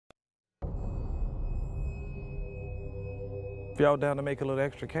If y'all down to make a little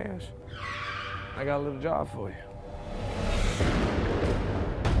extra cash, I got a little job for you.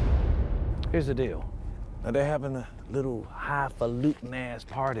 Here's the deal. Now they're having a little highfalutin ass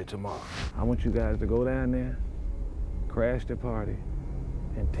party tomorrow. I want you guys to go down there, crash the party,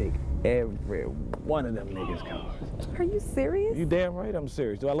 and take every one of them niggas' cars. Are you serious? You damn right I'm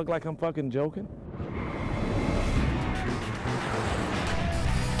serious. Do I look like I'm fucking joking?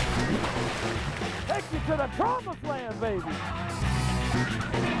 Take you to the promised land, baby.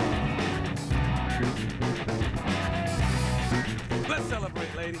 Let's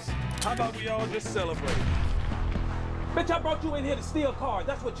celebrate, ladies. How about we all just celebrate? Bitch, I brought you in here to steal cars.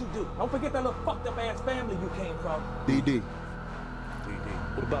 That's what you do. Don't forget that little fucked up ass family you came from. DD.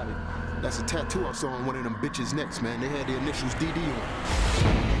 DD. What about it? That's a tattoo I saw on one of them bitches' necks, man. They had the initials DD on.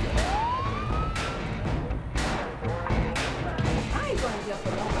 I ain't going to jail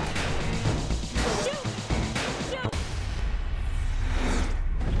for nobody. Shoot!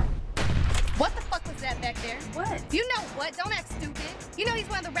 What the fuck was that back there? What? You know what? Don't act stupid. You know he's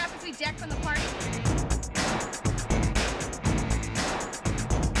one of the rappers we jacked from the party?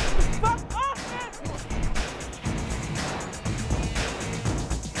 Fuck off, man!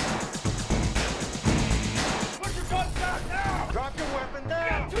 Put your guns down now! Drop your weapon down! I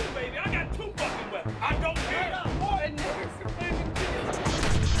got two, baby. I got two fucking weapons. I don't care. Boy, niggas are flaming kills.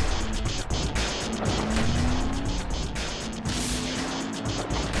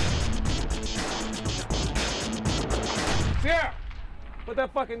 Yeah! Put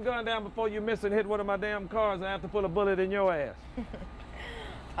that fucking gun down before you miss and hit one of my damn cars and I have to put a bullet in your ass.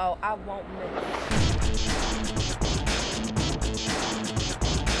 Oh, I won't miss.